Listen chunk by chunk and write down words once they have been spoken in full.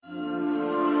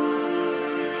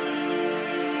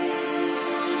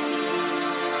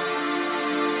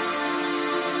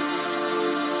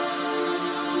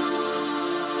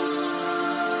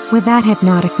With that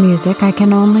hypnotic music, I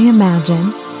can only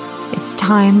imagine. It's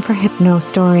time for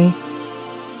Hypnostory.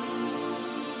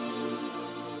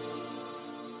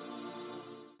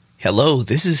 Hello,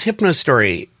 this is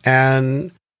Hypnostory,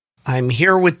 and I'm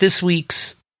here with this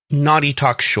week's Naughty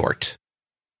Talk Short.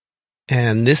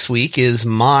 And this week is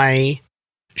my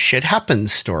Shit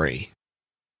Happens story.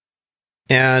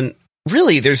 And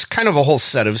really, there's kind of a whole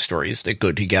set of stories that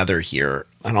go together here,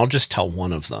 and I'll just tell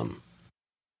one of them.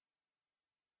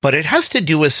 But it has to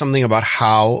do with something about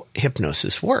how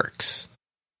hypnosis works.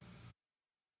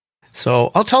 So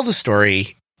I'll tell the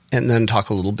story and then talk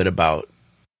a little bit about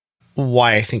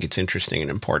why I think it's interesting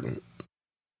and important.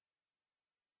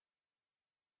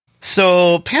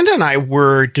 So Panda and I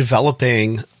were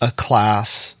developing a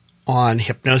class on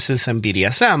hypnosis and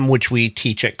BDSM, which we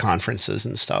teach at conferences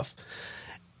and stuff.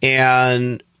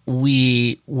 And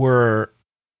we were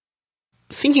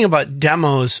thinking about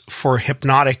demos for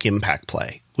hypnotic impact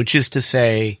play, which is to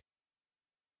say,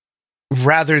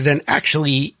 rather than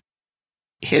actually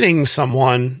hitting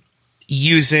someone,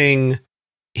 using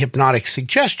hypnotic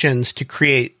suggestions to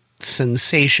create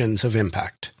sensations of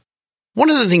impact. One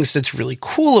of the things that's really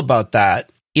cool about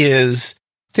that is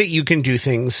that you can do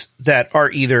things that are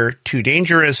either too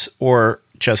dangerous or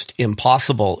just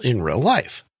impossible in real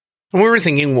life. And we were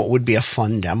thinking what would be a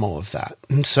fun demo of that.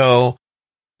 And so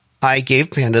I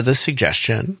gave Panda the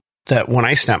suggestion that when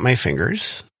I snapped my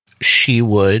fingers, she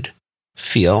would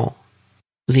feel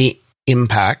the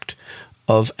impact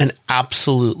of an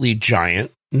absolutely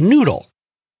giant noodle.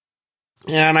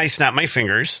 And I snap my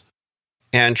fingers,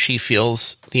 and she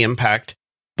feels the impact,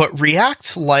 but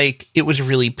reacts like it was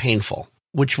really painful,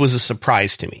 which was a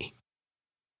surprise to me.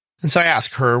 And so I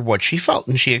asked her what she felt,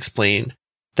 and she explained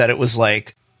that it was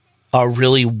like a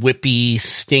really whippy,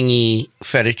 stingy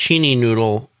fettuccine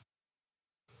noodle,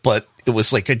 but it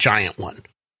was like a giant one.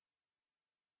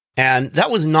 And that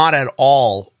was not at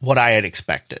all what I had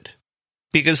expected,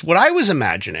 because what I was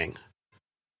imagining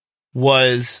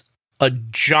was a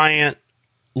giant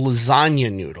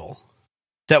lasagna noodle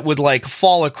that would like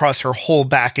fall across her whole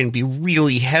back and be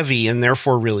really heavy and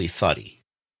therefore really thuddy.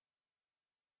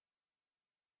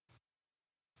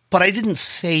 But I didn't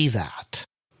say that.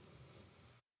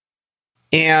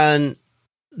 And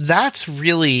that's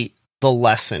really the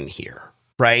lesson here,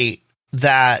 right?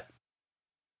 That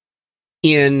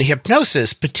in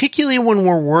hypnosis, particularly when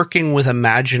we're working with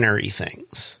imaginary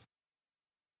things,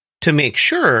 to make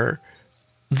sure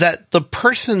that the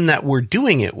person that we're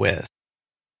doing it with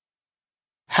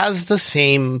has the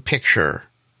same picture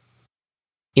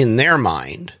in their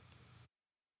mind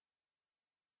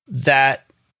that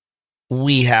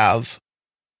we have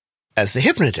as the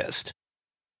hypnotist.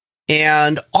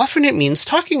 And often it means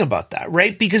talking about that,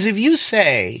 right? Because if you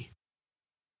say,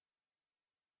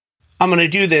 I'm going to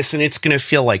do this and it's going to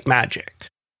feel like magic.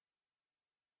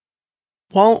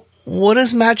 Well, what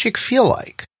does magic feel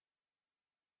like?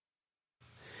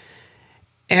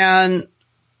 And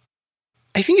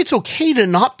I think it's okay to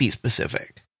not be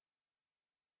specific,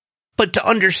 but to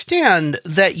understand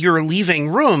that you're leaving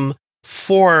room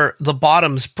for the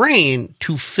bottom's brain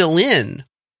to fill in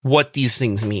what these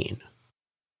things mean.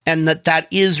 And that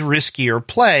is riskier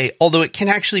play, although it can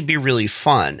actually be really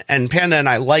fun. And Panda and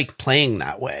I like playing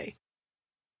that way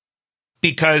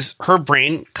because her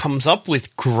brain comes up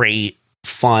with great,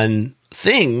 fun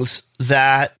things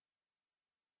that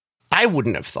I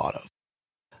wouldn't have thought of.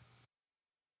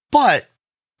 But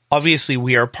obviously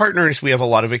we are partners. We have a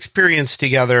lot of experience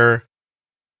together.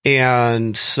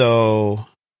 And so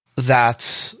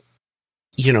that's,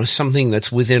 something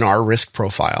that's within our risk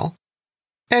profile.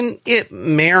 And it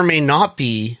may or may not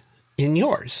be in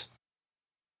yours.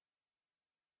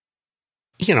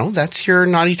 That's your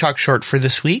Naughty Talk Short for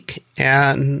this week.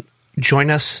 And join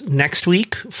us next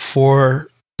week for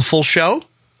the full show.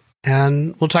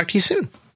 And we'll talk to you soon.